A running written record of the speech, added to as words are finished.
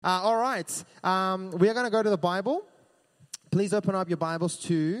All right. We are going to go to the Bible. Please open up your Bibles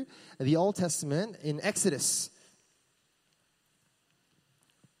to the Old Testament in Exodus.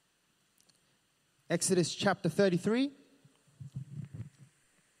 Exodus chapter 33.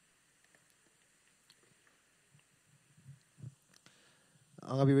 I'm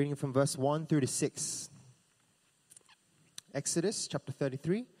going to be reading from verse 1 through to 6. Exodus chapter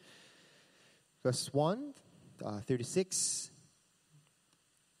 33, verse 1 through to 6.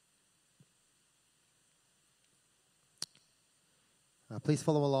 Please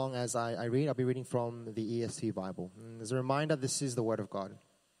follow along as I read. I'll be reading from the ESV Bible. And as a reminder, this is the Word of God.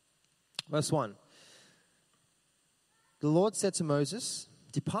 Verse 1. The Lord said to Moses,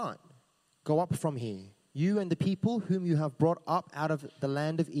 "Depart, go up from here, you and the people whom you have brought up out of the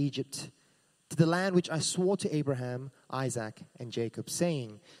land of Egypt, to the land which I swore to Abraham, Isaac, and Jacob,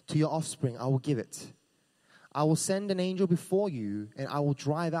 saying, to your offspring I will give it. I will send an angel before you, and I will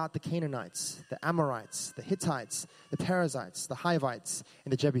drive out the Canaanites, the Amorites, the Hittites, the Perizzites, the Hivites,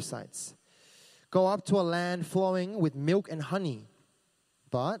 and the Jebusites. Go up to a land flowing with milk and honey.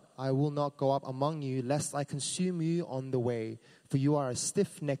 But I will not go up among you, lest I consume you on the way, for you are a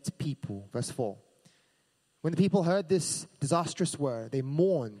stiff-necked people." Verse 4. When the people heard this disastrous word, they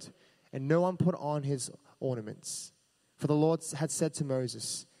mourned, and no one put on his ornaments. For the Lord had said to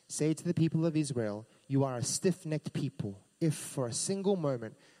Moses, "Say to the people of Israel, you are a stiff-necked people. If for a single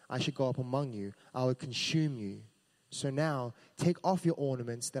moment I should go up among you, I will consume you. So now take off your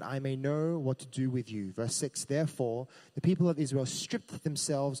ornaments, that I may know what to do with you." Verse 6. Therefore, the people of Israel stripped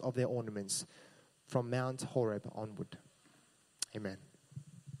themselves of their ornaments from Mount Horeb onward. Amen.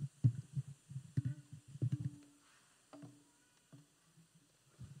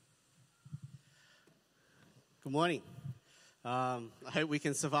 Good morning. I hope we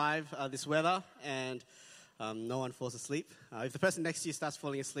can survive this weather and no one falls asleep. If the person next to you starts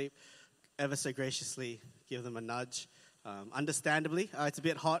falling asleep, ever so graciously give them a nudge. Understandably, it's a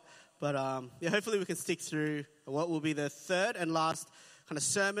bit hot, but hopefully we can stick through what will be the third and last kind of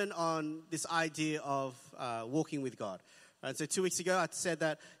sermon on this idea of walking with God. And so 2 weeks ago, I said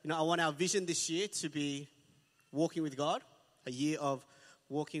that I want our vision this year to be walking with God, a year of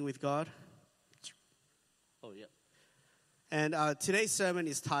walking with God. Oh, yeah. And today's sermon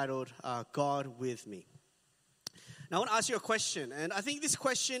is titled, God with Me. Now, I want to ask you a question, and I think this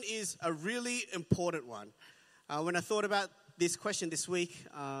question is a really important one. When I thought about this question this week,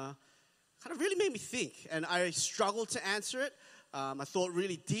 kind of really made me think, and I struggled to answer it. I thought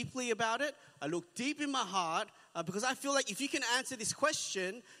really deeply about it. I looked deep in my heart, because I feel like if you can answer this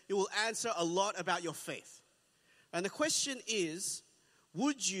question, it will answer a lot about your faith. And the question is,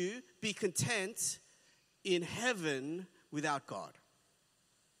 would you be content in heaven without God?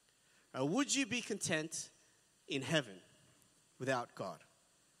 Would you be content in heaven without God?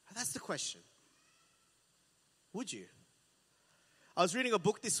 That's the question. Would you? I was reading a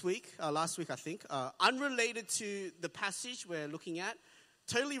book this week, last week I think, unrelated to the passage we're looking at.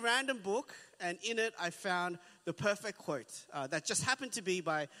 Totally random book, and in it I found the perfect quote that just happened to be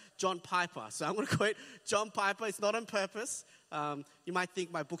by John Piper. So I'm going to quote John Piper. It's not on purpose. You might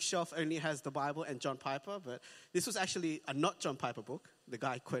think my bookshelf only has the Bible and John Piper, but this was actually a not John Piper book. The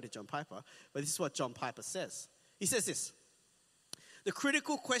guy quoted John Piper, but this is what John Piper says. He says this: "The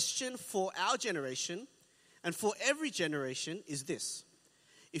critical question for our generation and for every generation is this: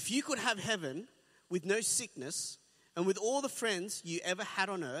 if you could have heaven with no sickness and with all the friends you ever had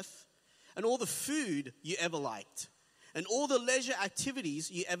on earth and all the food you ever liked and all the leisure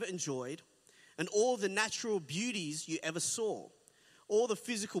activities you ever enjoyed and all the natural beauties you ever saw, all the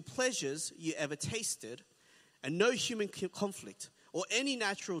physical pleasures you ever tasted, and no human conflict or any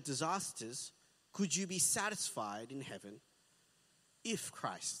natural disasters, could you be satisfied in heaven if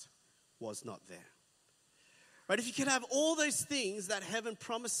Christ was not there?" Right? If you could have all those things that heaven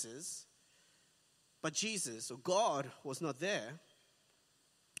promises, but Jesus or God was not there,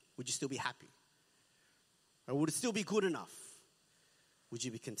 would you still be happy? Or would it still be good enough? Would you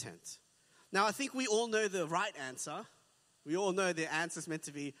be content? Now, I think we all know the right answer. We all know the answer is meant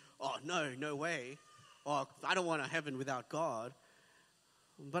to be, oh, no way. Or I don't want a heaven without God.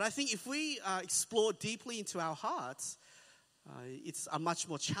 But I think if we explore deeply into our hearts, it's a much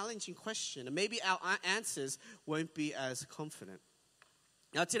more challenging question. And maybe our answers won't be as confident.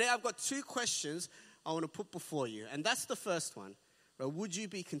 Now, today I've got two questions I want to put before you. And that's the first one. Right? Would you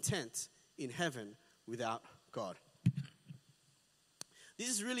be content in heaven without God? This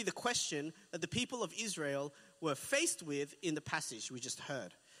is really the question that the people of Israel were faced with in the passage we just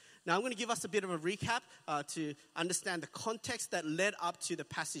heard. Now, I'm going to give us a bit of a recap to understand the context that led up to the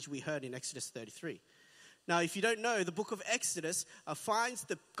passage we heard in Exodus 33. Now, if you don't know, the book of Exodus finds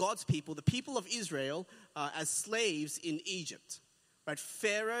God's people, the people of Israel, as slaves in Egypt. Right?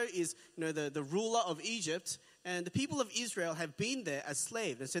 Pharaoh is, the ruler of Egypt, and the people of Israel have been there as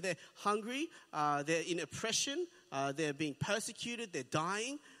slaves. And so they're hungry, they're in oppression, they're being persecuted, they're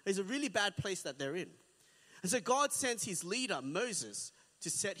dying. It's a really bad place that they're in. And so God sends his leader, Moses, to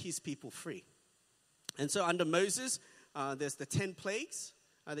set his people free. And so under Moses, there's the 10 plagues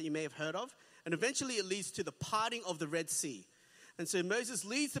that you may have heard of. And eventually it leads to the parting of the Red Sea. And so Moses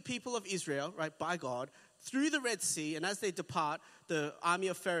leads the people of Israel, right, by God, through the Red Sea. And as they depart, the army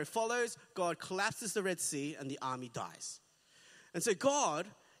of Pharaoh follows. God collapses the Red Sea and the army dies. And so God,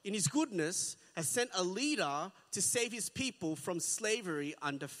 in his goodness, has sent a leader to save his people from slavery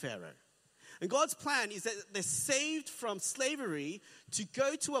under Pharaoh. And God's plan is that they're saved from slavery to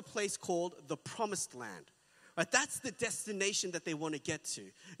go to a place called the Promised Land. Right? That's the destination that they want to get to.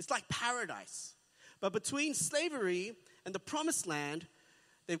 It's like paradise. But between slavery and the Promised Land,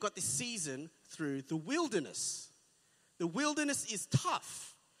 they've got this season through the wilderness. The wilderness is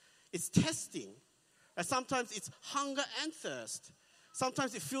tough. It's testing. Right? Sometimes it's hunger and thirst.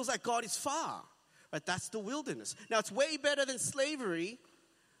 Sometimes it feels like God is far. Right? That's the wilderness. Now, it's way better than slavery,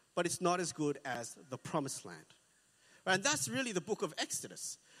 but it's not as good as the Promised Land. Right? And that's really the book of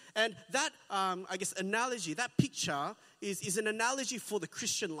Exodus. And that, analogy, that picture is an analogy for the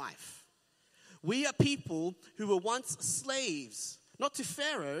Christian life. We are people who were once slaves, not to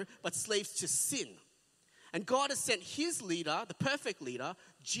Pharaoh, but slaves to sin. And God has sent his leader, the perfect leader,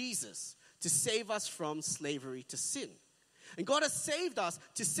 Jesus, to save us from slavery to sin. And God has saved us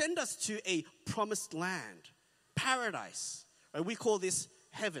to send us to a promised land, paradise. Right? We call this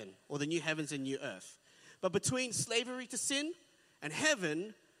heaven, or the new heavens and new earth. But between slavery to sin and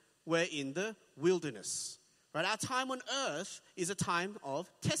heaven, we're in the wilderness. Right? Our time on earth is a time of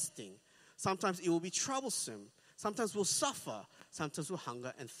testing. Sometimes it will be troublesome. Sometimes we'll suffer. Sometimes we'll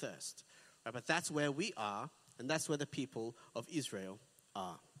hunger and thirst. Right? But that's where we are, and that's where the people of Israel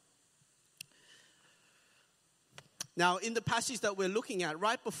are. Now, in the passage that we're looking at,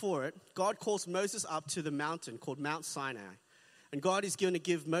 right before it, God calls Moses up to the mountain called Mount Sinai. And God is going to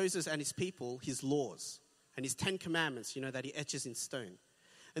give Moses and his people his laws and his 10 commandments, that he etches in stone.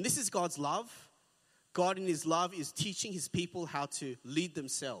 And this is God's love. God in his love is teaching his people how to lead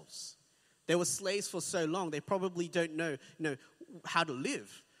themselves. They were slaves for so long, they probably don't know, how to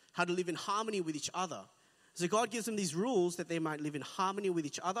live in harmony with each other. So God gives them these rules that they might live in harmony with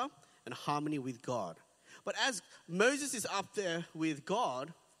each other and harmony with God. But as Moses is up there with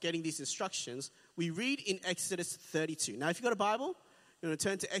God, getting these instructions, we read in Exodus 32. Now, if you've got a Bible, you want to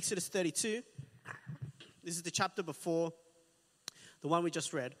turn to Exodus 32. This is the chapter before the one we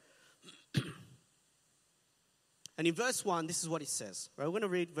just read. And in verse 1, this is what it says. Right? We're going to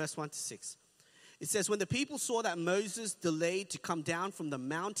read verse 1 to 6. It says, when the people saw that Moses delayed to come down from the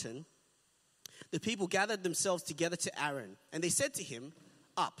mountain, the people gathered themselves together to Aaron. And they said to him,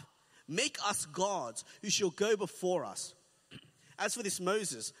 up, make us gods who shall go before us. As for this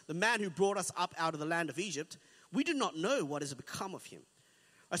Moses, the man who brought us up out of the land of Egypt, we do not know what has become of him.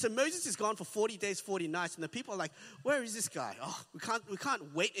 So Moses is gone for 40 days, 40 nights, and the people are like, where is this guy? Oh, we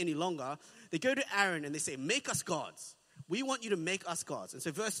can't wait any longer. They go to Aaron and they say, make us gods. We want you to make us gods. And so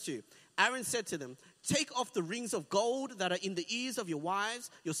verse 2, Aaron said to them, take off the rings of gold that are in the ears of your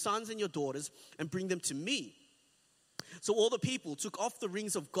wives, your sons and your daughters, and bring them to me. So all the people took off the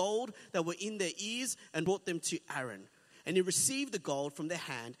rings of gold that were in their ears and brought them to Aaron. And he received the gold from their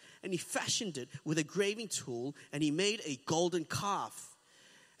hand, and he fashioned it with a graving tool, and he made a golden calf.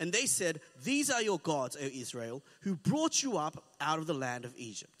 And they said, these are your gods, O Israel, who brought you up out of the land of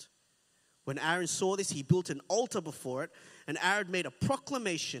Egypt. When Aaron saw this, he built an altar before it, and Aaron made a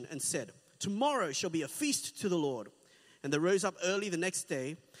proclamation and said, tomorrow shall be a feast to the Lord. And they rose up early the next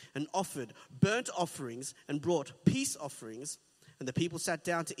day and offered burnt offerings and brought peace offerings. And the people sat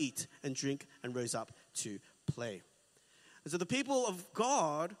down to eat and drink and rose up to play. And so the people of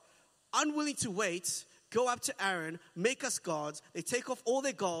God, unwilling to wait, go up to Aaron, make us gods. They take off all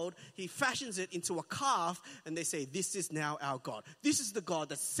their gold. He fashions it into a calf, and they say, this is now our God. This is the God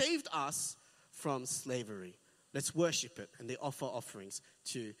that saved us from slavery. Let's worship it. And they offer offerings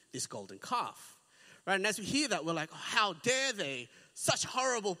to this golden calf. Right? And as we hear that, we're like, oh, how dare they? Such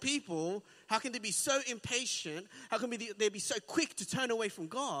horrible people. How can they be so impatient? How can they be so quick to turn away from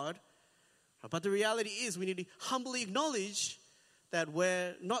God? But the reality is we need to humbly acknowledge that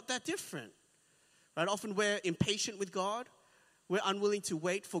we're not that different. Right? Often we're impatient with God. We're unwilling to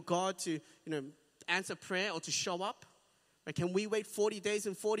wait for God to, answer prayer or to show up. Right? Can we wait 40 days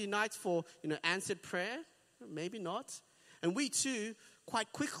and 40 nights for, answered prayer? Maybe not. And we too,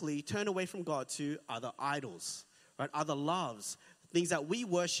 quite quickly turn away from God to other idols, right? Other loves, things that we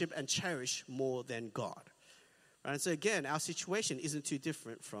worship and cherish more than God. Right? And so again, our situation isn't too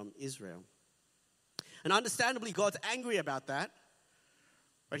different from Israel. And understandably, God's angry about that.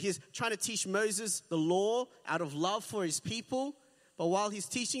 Right? He's trying to teach Moses the law out of love for his people. But while he's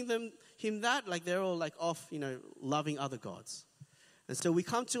teaching him that, like they're all like off, loving other gods. And so we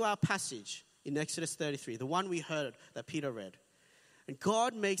come to our passage in Exodus 33, the one we heard that Peter read. And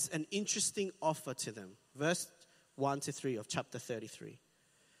God makes an interesting offer to them. Verse 1 to 3 of chapter 33.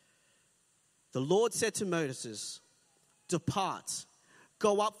 The Lord said to Moses, "Depart,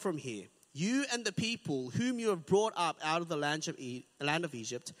 go up from here, you and the people whom you have brought up out of the land of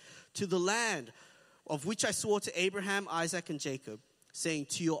Egypt, to the land of which I swore to Abraham, Isaac, and Jacob, saying,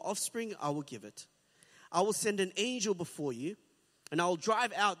 to your offspring I will give it. I will send an angel before you, and I will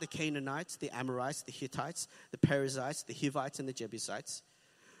drive out the Canaanites, the Amorites, the Hittites, the Perizzites, the Hivites, and the Jebusites.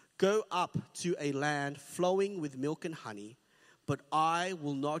 Go up to a land flowing with milk and honey, but I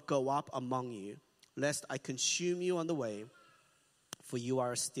will not go up among you, lest I consume you on the way, for you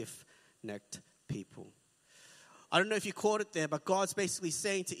are a stiff-necked people." I don't know if you caught it there, but God's basically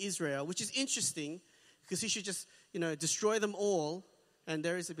saying to Israel, which is interesting, because he should just, destroy them all. And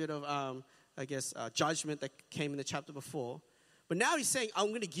there is a bit of, judgment that came in the chapter before. But now he's saying, I'm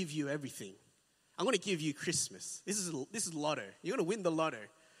going to give you everything. I'm going to give you Christmas. This is lotto. You're going to win the lotto.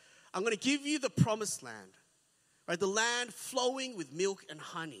 I'm going to give you the promised land, right? The land flowing with milk and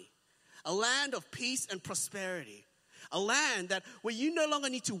honey. A land of peace and prosperity. A land that where you no longer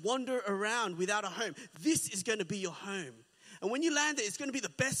need to wander around without a home. This is going to be your home. And when you land there, it's going to be the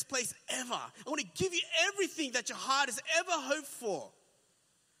best place ever. I want to give you everything that your heart has ever hoped for.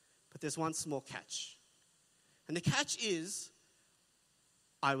 But there's one small catch. And the catch is,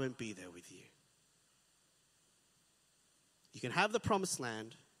 I won't be there with you. You can have the promised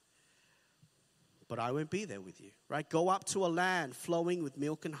land, but I won't be there with you, right? Go up to a land flowing with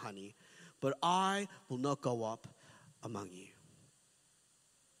milk and honey, but I will not go up among you.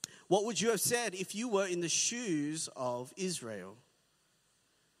 What would you have said if you were in the shoes of Israel?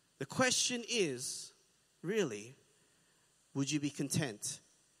 The question is, really, would you be content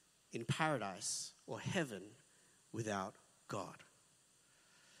in paradise or heaven without God?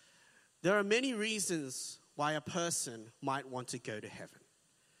 There are many reasons why a person might want to go to heaven.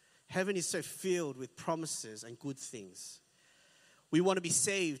 Heaven is so filled with promises and good things. We want to be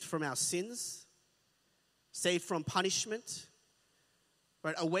saved from our sins, saved from punishment,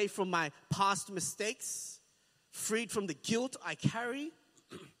 right, away from my past mistakes, freed from the guilt I carry.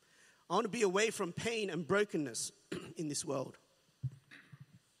 I want to be away from pain and brokenness in this world.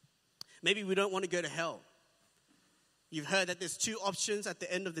 Maybe we don't want to go to hell. You've heard that there's two options at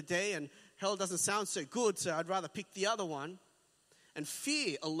the end of the day, and hell doesn't sound so good, so I'd rather pick the other one. And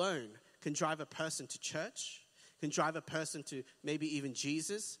fear alone can drive a person to church, can drive a person to maybe even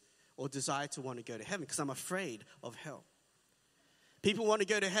Jesus, or desire to want to go to heaven, because I'm afraid of hell. People want to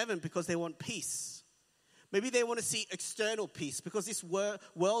go to heaven because they want peace. Maybe they want to see external peace, because this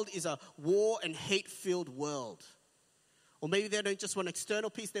world is a war and hate-filled world. Or maybe they don't just want external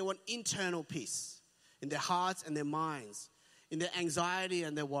peace, they want internal peace in their hearts and their minds, in their anxiety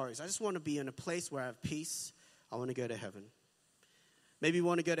and their worries. I just want to be in a place where I have peace. I want to go to heaven. Maybe we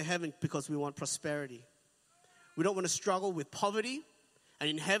want to go to heaven because we want prosperity. We don't want to struggle with poverty. And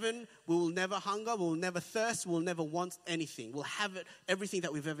in heaven, we will never hunger, we will never thirst, we will never want anything. We'll have everything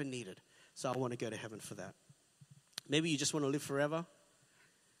that we've ever needed. So I want to go to heaven for that. Maybe you just want to live forever.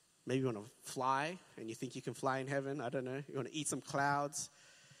 Maybe you want to fly and you think you can fly in heaven. I don't know. You want to eat some clouds.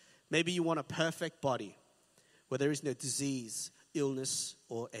 Maybe you want a perfect body where there is no disease, illness,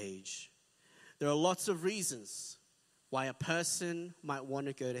 or age. There are lots of reasons why a person might want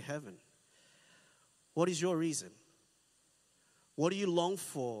to go to heaven. What is your reason? What do you long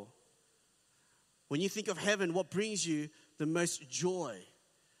for? When you think of heaven, what brings you the most joy?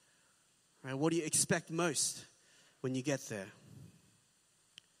 Right? What do you expect most when you get there?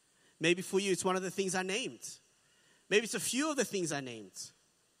 Maybe for you, it's one of the things I named. Maybe it's a few of the things I named.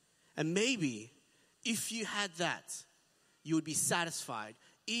 And maybe if you had that, you would be satisfied,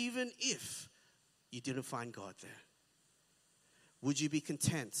 even if you didn't find God there. Would you be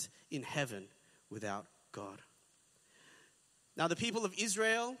content in heaven without God? Now, the people of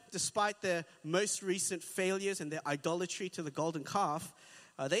Israel, despite their most recent failures and their idolatry to the golden calf,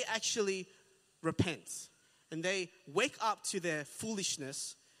 they actually repent. And they wake up to their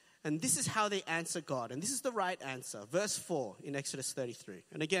foolishness. And this is how they answer God. And this is the right answer. Verse 4 in Exodus 33.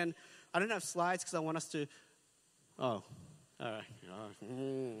 And again, I don't have slides because I want us to... Oh, all right.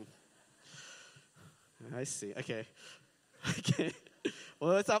 I see. Okay. Okay.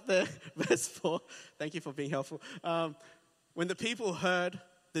 Well, it's up there, verse 4. Thank you for being helpful. When the people heard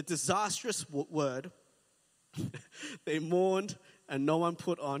the disastrous word, they mourned and no one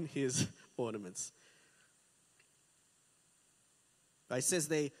put on his ornaments. It says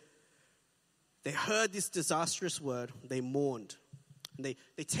they heard this disastrous word, they mourned. And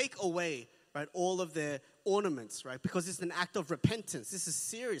they take away, right, all of their ornaments, right, because it's an act of repentance. This is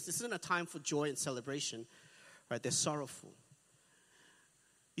serious. This isn't a time for joy and celebration, right? They're sorrowful.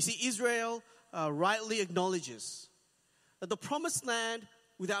 You see, Israel rightly acknowledges that the promised land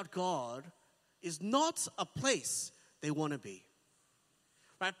without God is not a place they want to be.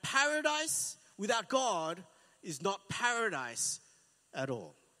 Right? Paradise without God is not paradise at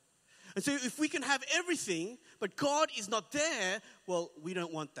all. And so if we can have everything, but God is not there, well, we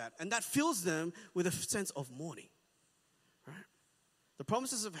don't want that. And that fills them with a sense of mourning. Right? The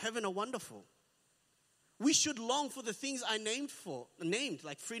promises of heaven are wonderful. We should long for the things I named,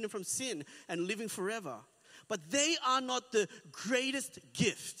 like freedom from sin and living forever. But they are not the greatest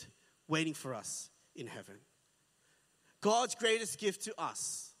gift waiting for us in heaven. God's greatest gift to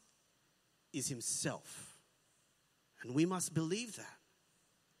us is himself. And we must believe that.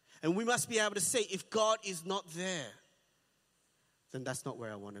 And we must be able to say, if God is not there, then that's not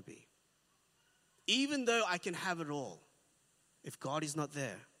where I want to be. Even though I can have it all, if God is not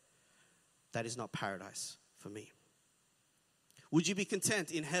there, that is not paradise for me. Would you be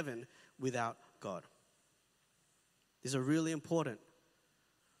content in heaven without God? This is a really important,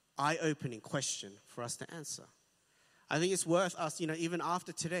 eye-opening question for us to answer. I think it's worth us, even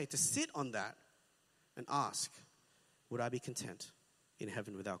after today, to sit on that and ask, would I be content in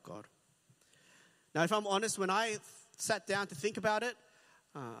heaven without God? Now, if I'm honest, when I sat down to think about it,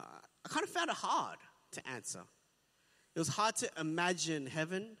 I kind of found it hard to answer. It was hard to imagine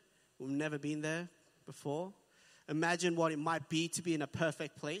heaven. We've never been there before. Imagine what it might be to be in a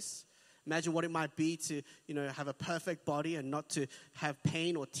perfect place. Imagine what it might be to, have a perfect body and not to have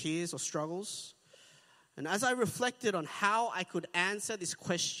pain or tears or struggles. And as I reflected on how I could answer this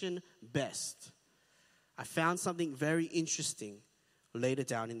question best, I found something very interesting later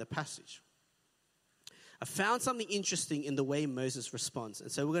down in the passage. I found something interesting in the way Moses responds.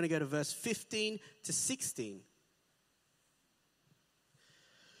 And so we're going to go to verse 15 to 16.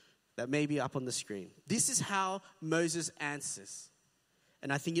 That may be up on the screen. This is how Moses answers.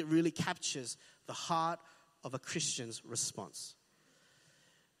 And I think it really captures the heart of a Christian's response.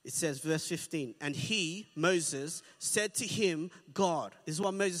 It says, verse 15, and he, Moses, said to him, God, this is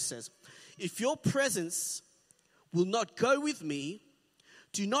what Moses says, if your presence will not go with me,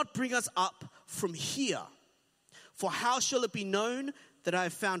 do not bring us up from here. For how shall it be known that I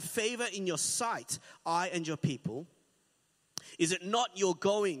have found favor in your sight, I and your people? Is it not your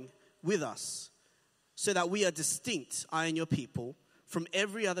going with us, so that we are distinct, I and your people, from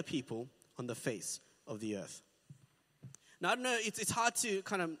every other people on the face of the earth? Now, I don't know, it's hard to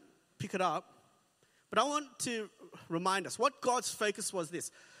kind of pick it up, but I want to remind us what God's focus was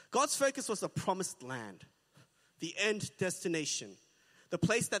this. God's focus was the promised land, the end destination, the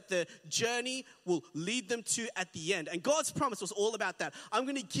place that the journey will lead them to at the end. And God's promise was all about that. I'm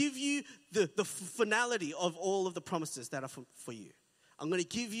going to give you the finality of all of the promises that are for you. I'm going to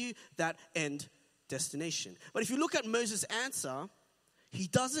give you that end destination. But if you look at Moses' answer, he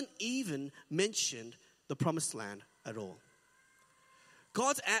doesn't even mention the promised land at all.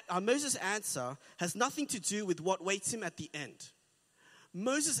 Moses' answer has nothing to do with what waits him at the end.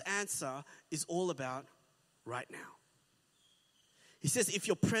 Moses' answer is all about right now. He says, if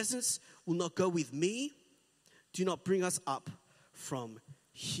your presence will not go with me, do not bring us up from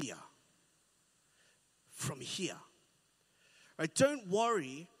here. From here. Right? Don't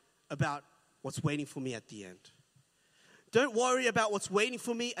worry about what's waiting for me at the end. Don't worry about what's waiting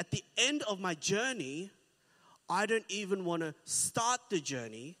for me at the end of my journey. I don't even want to start the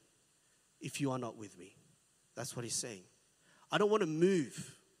journey if you are not with me. That's what he's saying. I don't want to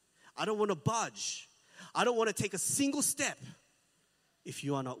move. I don't want to budge. I don't want to take a single step if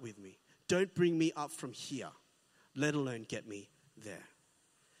you are not with me. Don't bring me up from here, let alone get me there.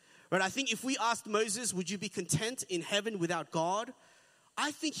 Right? I think if we asked Moses, would you be content in heaven without God?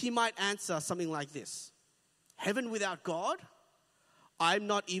 I think he might answer something like this. Heaven without God? I'm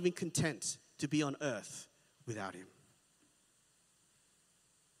not even content to be on earth without him.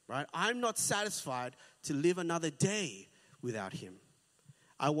 Right? I'm not satisfied to live another day without him.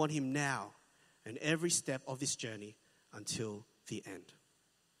 I want him now and every step of this journey until the end.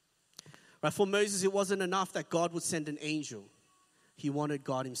 Right? For Moses, it wasn't enough that God would send an angel. He wanted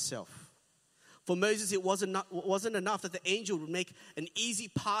God himself. For Moses, it wasn't enough that the angel would make an easy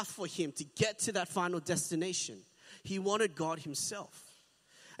path for him to get to that final destination. He wanted God himself.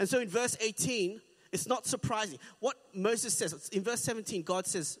 And so in verse 18, it's not surprising. What Moses says, in verse 17, God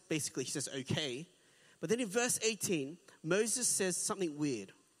says, basically, he says, okay. But then in verse 18, Moses says something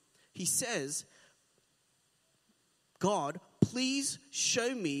weird. He says, God, please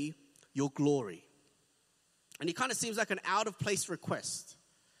show me your glory. And it kind of seems like an out-of-place request.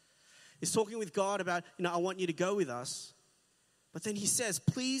 He's talking with God about, I want you to go with us. But then he says,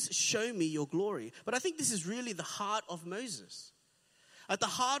 please show me your glory. But I think this is really the heart of Moses. At the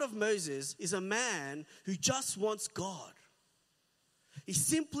heart of Moses is a man who just wants God. He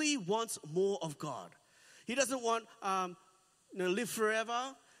simply wants more of God. He doesn't want live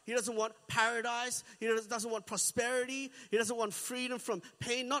forever. He doesn't want paradise. He doesn't want prosperity. He doesn't want freedom from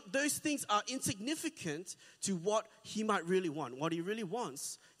pain. Not those things are insignificant to what he might really want. What he really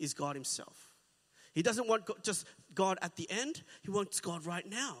wants is God himself. He doesn't want just God at the end. He wants God right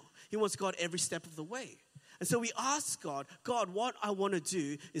now. He wants God every step of the way. And so we ask God, what I want to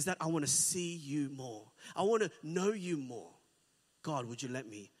do is that I want to see you more. I want to know you more. God, would you let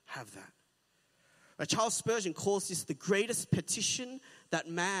me have that? Charles Spurgeon calls this the greatest petition that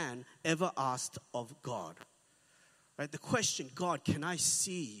man ever asked of God. Right? The question, God, can I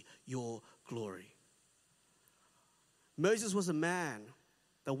see your glory? Moses was a man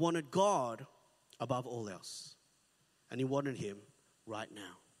that wanted God above all else. And he wanted him right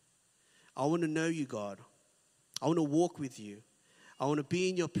now. I want to know you, God. I want to walk with you. I want to be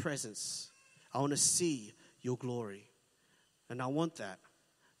in your presence. I want to see your glory. And I want that.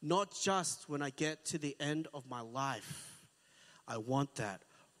 Not just when I get to the end of my life. I want that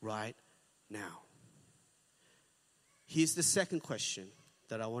right now. Here's the second question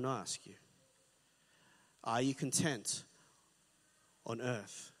that I want to ask you. Are you content on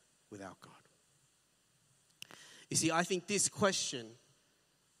earth without God? You see, I think this question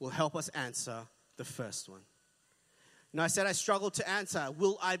will help us answer the first one. I said I struggled to answer,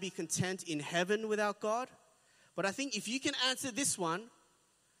 will I be content in heaven without God? But I think if you can answer this one,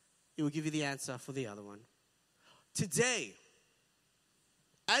 it will give you the answer for the other one. Today,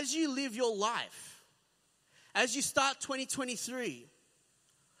 as you live your life, as you start 2023,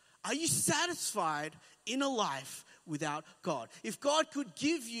 are you satisfied in a life without God? If God could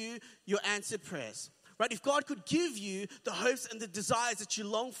give you your answered prayers, right? If God could give you the hopes and the desires that you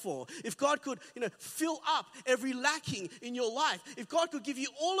long for, if God could, fill up every lacking in your life, if God could give you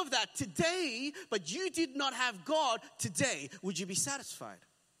all of that today, but you did not have God today, would you be satisfied?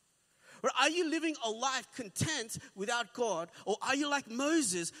 Or are you living a life content without God? Or are you like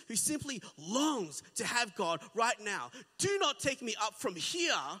Moses, who simply longs to have God right now? Do not take me up from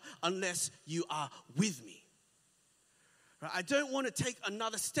here unless you are with me. Right? I don't want to take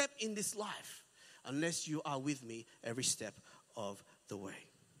another step in this life unless you are with me every step of the way.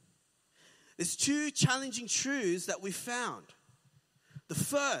 There's two challenging truths that we found. The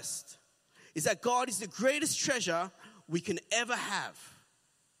first is that God is the greatest treasure we can ever have.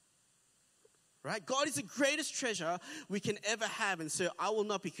 Right? God is the greatest treasure we can ever have. And so I will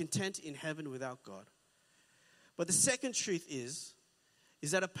not be content in heaven without God. But the second truth is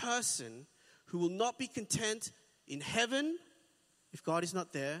that a person who will not be content in heaven, if God is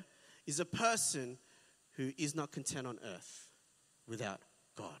not there, is a person who is not content on earth without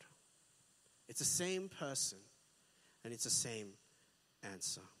God. It's the same person, and it's the same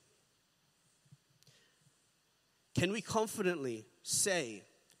answer. Can we confidently say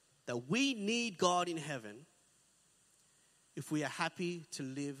that we need God in heaven if we are happy to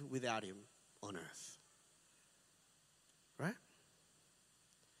live without him on earth? Right?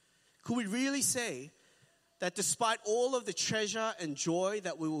 Could we really say that despite all of the treasure and joy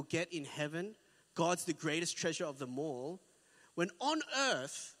that we will get in heaven, God's the greatest treasure of them all, when on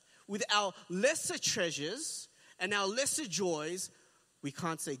earth, with our lesser treasures and our lesser joys, we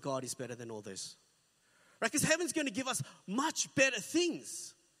can't say God is better than all this? Right? Because heaven's going to give us much better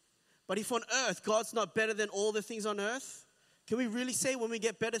things. But if on earth, God's not better than all the things on earth, can we really say when we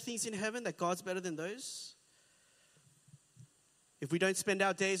get better things in heaven that God's better than those? If we don't spend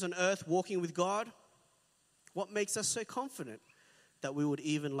our days on earth walking with God, what makes us so confident that we would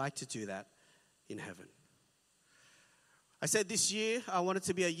even like to do that in heaven? I said this year, I want it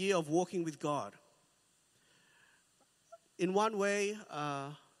to be a year of walking with God. In one way,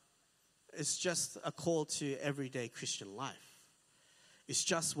 it's just a call to everyday Christian life. It's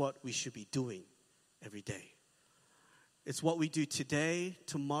just what we should be doing every day. It's what we do today,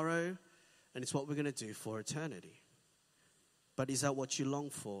 tomorrow, and it's what we're going to do for eternity. But is that what you long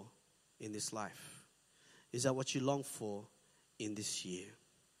for in this life? Is that what you long for in this year?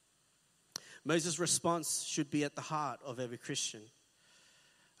 Moses' response should be at the heart of every Christian.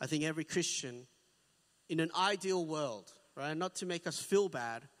 I think every Christian in an ideal world, right? Not to make us feel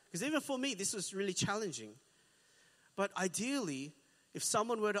bad, because even for me, this was really challenging. But ideally, if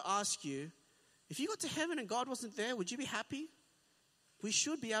someone were to ask you, if you got to heaven and God wasn't there, would you be happy? We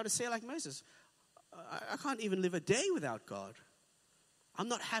should be able to say like Moses, I can't even live a day without God. I'm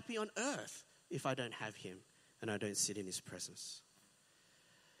not happy on earth if I don't have him and I don't sit in his presence.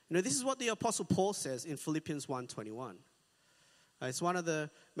 You know, this is what the Apostle Paul says in Philippians 1:21. It's one of the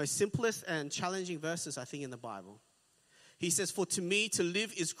most simplest and challenging verses, I think, in the Bible. He says, "For to me to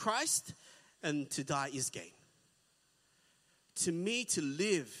live is Christ and to die is gain." To me to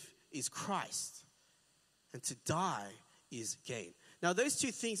live is Christ and to die is gain. Now, those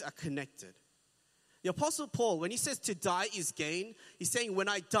two things are connected. The Apostle Paul, when he says to die is gain, he's saying when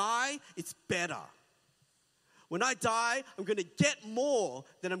I die, it's better. When I die, I'm going to get more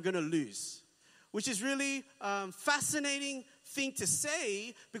than I'm going to lose. Which is really fascinating thing to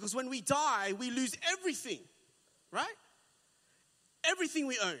say, because when we die, we lose everything, right? Everything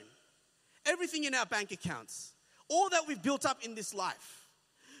we own, everything in our bank accounts, all that we've built up in this life.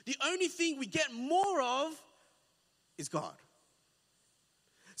 The only thing we get more of is God.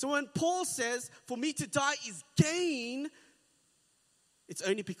 So when Paul says, for me to die is gain, it's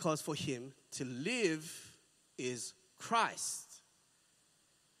only because for him to live is Christ.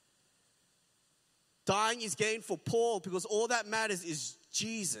 Dying is gain for Paul because all that matters is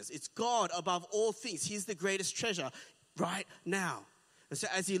Jesus. It's God above all things. He's the greatest treasure right now. And so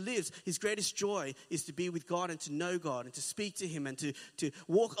as he lives, his greatest joy is to be with God and to know God and to speak to him and to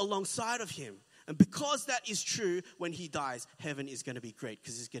walk alongside of him. And because that is true, when he dies, heaven is going to be great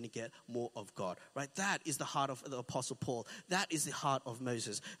because he's going to get more of God. Right? That is the heart of the Apostle Paul. That is the heart of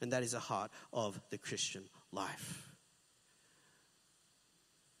Moses. And that is the heart of the Christian life.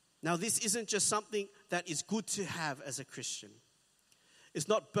 Now, this isn't just something that is good to have as a Christian. It's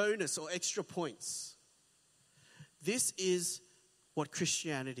not bonus or extra points. This is what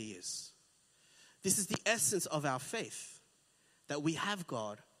Christianity is. This is the essence of our faith, that we have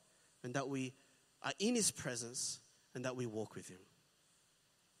God and that we are in his presence and that we walk with him.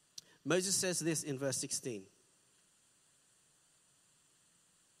 Moses says this in verse 16.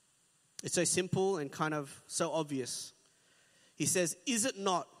 It's so simple and kind of so obvious. He says, "Is it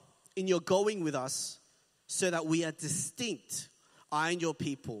not in your going with us so that we are distinct, I and your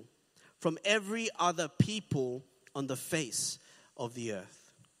people, from every other people on the face of the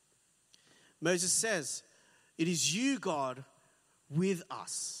earth?" Moses says, it is you, God, with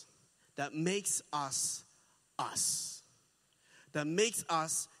us that makes us us, that makes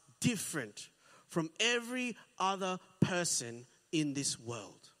us different from every other person in this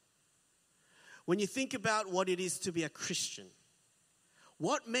world. When you think about what it is to be a Christian,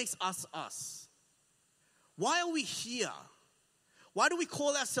 what makes us us? Why are we here? Why do we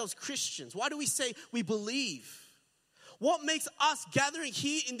call ourselves Christians? Why do we say we believe? What makes us gathering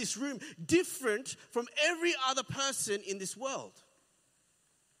here in this room different from every other person in this world?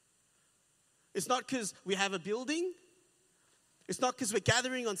 It's not because we have a building. It's not because we're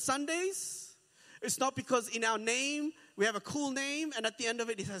gathering on Sundays. It's not because in our name we have a cool name and at the end of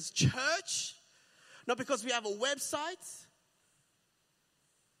it has church. Not because we have a website.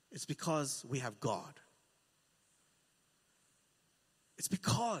 It's because we have God. It's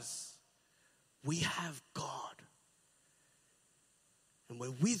because we have God. And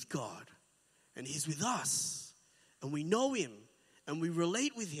we're with God. And he's with us. And we know him. And we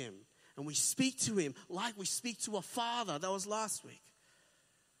relate with him. And we speak to him like we speak to a father. That was last week.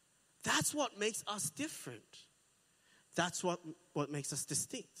 That's what makes us different. That's what makes us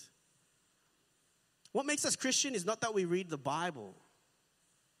distinct. What makes us Christian is not that we read the Bible.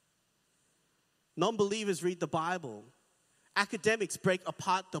 Non-believers read the Bible. Academics break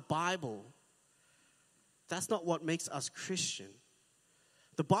apart the Bible. That's not what makes us Christian.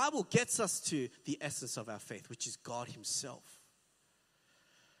 The Bible gets us to the essence of our faith, which is God himself.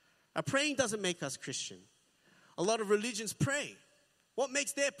 Our praying doesn't make us Christian. A lot of religions pray. What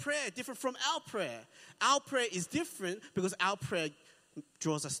makes their prayer different from our prayer? Our prayer is different because our prayer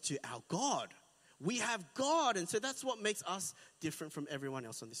draws us to our God. We have God, and so that's what makes us different from everyone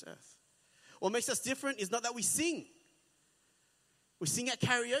else on this earth. What makes us different is not that we sing. We sing at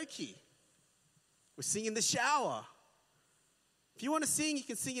karaoke. We sing in the shower. If you want to sing, you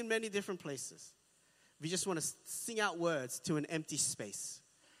can sing in many different places. If you just want to sing out words to an empty space,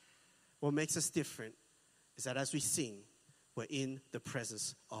 what makes us different is that as we sing, we're in the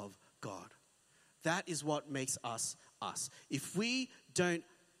presence of God. That is what makes us us. If we don't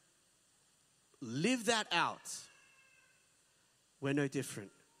live that out, we're no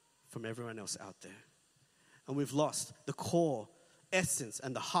different from everyone else out there. And we've lost the core essence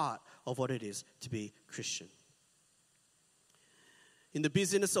and the heart of what it is to be Christian. In the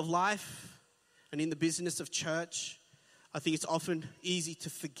busyness of life and in the busyness of church, I think it's often easy to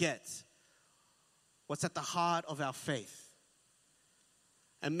forget what's at the heart of our faith.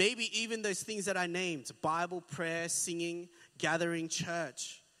 And maybe even those things that I named, Bible, prayer, singing, gathering,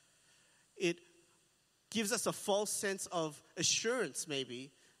 church, it gives us a false sense of assurance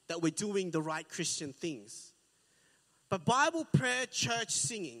maybe that we're doing the right Christian things. But Bible, prayer, church,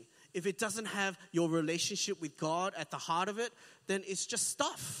 singing, if it doesn't have your relationship with God at the heart of it, then it's just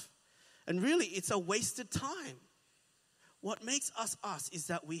stuff. And really, it's a wasted time. What makes us us is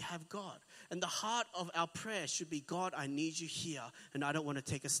that we have God. And the heart of our prayer should be, God, I need you here, and I don't want to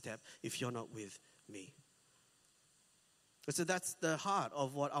take a step if you're not with me. And so that's the heart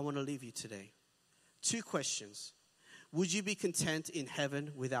of what I want to leave you today. 2 questions. Would you be content in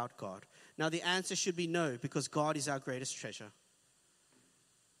heaven without God? Now the answer should be no, because God is our greatest treasure.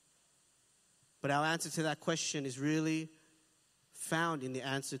 But our answer to that question is really found in the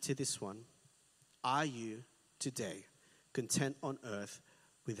answer to this one. Are you today content on earth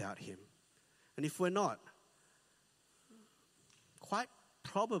without him? And if we're not, quite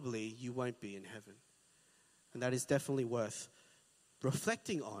probably you won't be in heaven. And that is definitely worth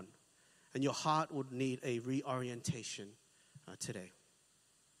reflecting on. And your heart would need a reorientation today.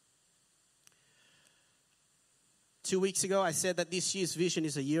 2 weeks ago, I said that this year's vision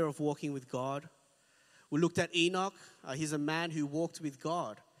is a year of walking with God. We looked at Enoch. He's a man who walked with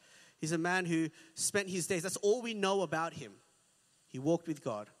God. He's a man who spent his days. That's all we know about him. He walked with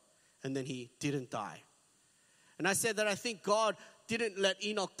God, and then he didn't die. And I said that I think God didn't let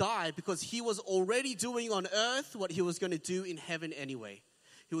Enoch die because he was already doing on earth what he was going to do in heaven anyway.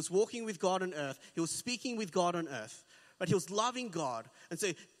 He was walking with God on earth. He was speaking with God on earth. But he was loving God. And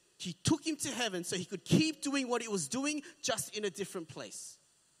so he took him to heaven so he could keep doing what he was doing, just in a different place.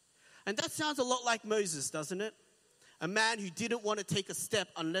 And that sounds a lot like Moses, doesn't it? A man who didn't want to take a step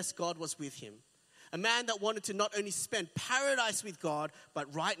unless God was with him. A man that wanted to not only spend paradise with God,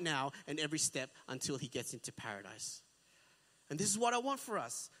 but right now and every step until he gets into paradise. And this is what I want for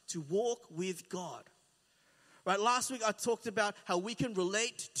us, to walk with God. Right, last week I talked about how we can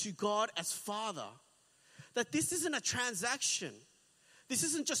relate to God as Father. That this isn't a transaction. This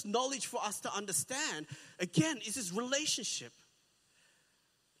isn't just knowledge for us to understand. Again, it's this relationship.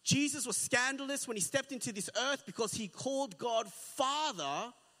 Jesus was scandalous when he stepped into this earth because he called God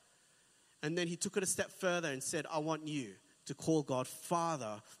Father. And then he took it a step further and said, I want you to call God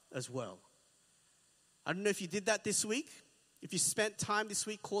Father as well. I don't know if you did that this week. If you spent time this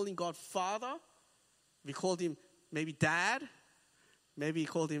week calling God Father. We called him maybe Dad. Maybe you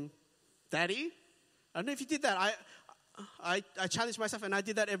called him Daddy. I don't know if you did that. I challenged myself and I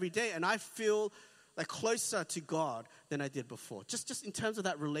did that every day. And I feel like closer to God than I did before. Just in terms of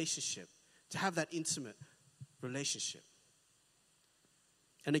that relationship. To have that intimate relationship.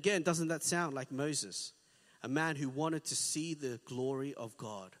 And again, doesn't that sound like Moses? A man who wanted to see the glory of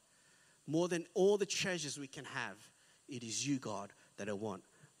God. More than all the treasures we can have. It is you, God, that I want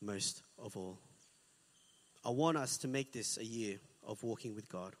most of all. I want us to make this a year of walking with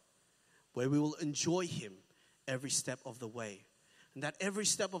God, where we will enjoy him every step of the way. And that every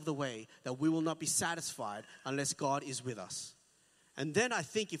step of the way, that we will not be satisfied unless God is with us. And then I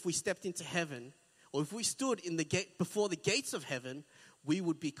think if we stepped into heaven, or if we stood in the gate before the gates of heaven, we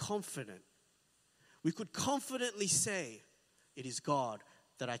would be confident. We could confidently say, it is God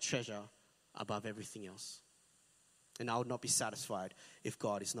that I treasure above everything else. And I would not be satisfied if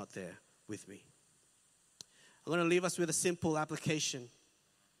God is not there with me. I'm going to leave us with a simple application.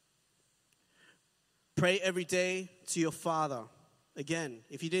 Pray every day to your Father. Again,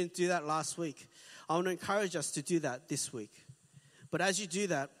 if you didn't do that last week, I want to encourage us to do that this week. But as you do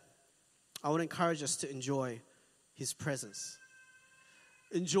that, I want to encourage us to enjoy his presence.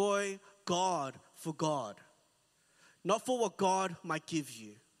 Enjoy God for God. Not for what God might give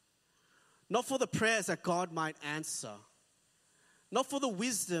you. Not for the prayers that God might answer. Not for the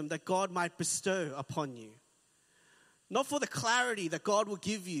wisdom that God might bestow upon you. Not for the clarity that God will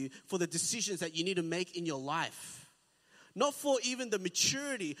give you for the decisions that you need to make in your life. Not for even the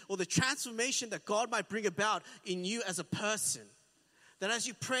maturity or the transformation that God might bring about in you as a person. That as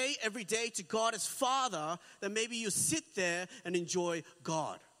you pray every day to God as Father, that maybe you sit there and enjoy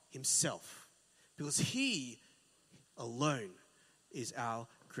God himself. Because he alone is our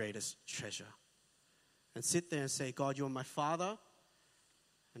greatest treasure. And sit there and say, God, you are my Father,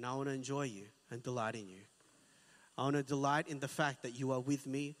 and I want to enjoy you and delight in you. I want to delight in the fact that you are with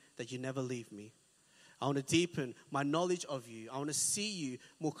me, that you never leave me. I want to deepen my knowledge of you. I want to see you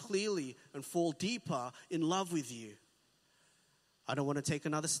more clearly and fall deeper in love with you. I don't want to take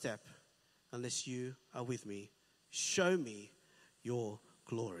another step unless you are with me. Show me your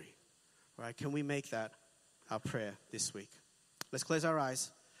glory. All right, can we make that our prayer this week? Let's close our eyes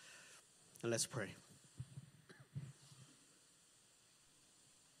and let's pray.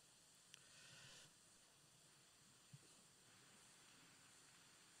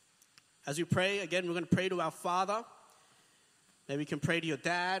 As we pray, again, we're going to pray to our Father. Maybe you can pray to your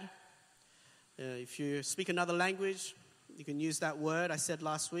dad. If you speak another language, you can use that word I said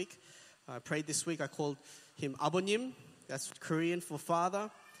last week. I prayed this week. I called him Abonim. That's Korean for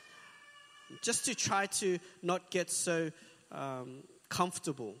father. Just to try to not get so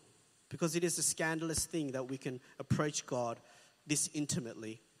comfortable, because it is a scandalous thing that we can approach God this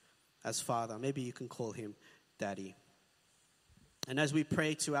intimately as Father. Maybe you can call him Daddy. And as we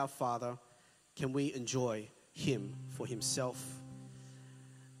pray to our Father, can we enjoy him for himself?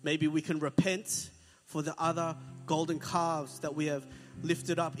 Maybe we can repent for the other golden calves that we have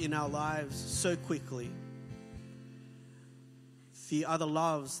lifted up in our lives so quickly. The other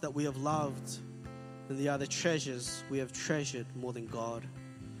loves that we have loved and the other treasures we have treasured more than God.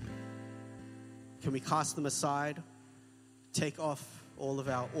 Can we cast them aside, take off all of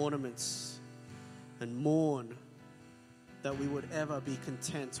our ornaments and mourn that we would ever be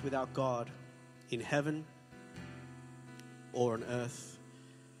content with our God in heaven or on earth?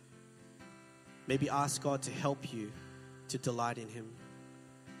 Maybe ask God to help you to delight in him,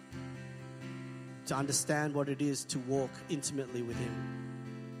 to understand what it is to walk intimately with him,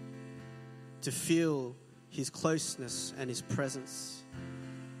 to feel his closeness and his presence.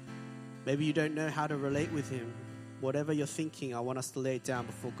 Maybe you don't know how to relate with him. Whatever you're thinking, I want us to lay it down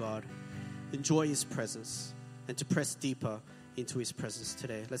before God. Enjoy his presence and to press deeper into his presence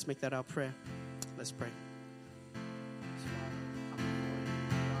today. Let's make that our prayer. Let's pray.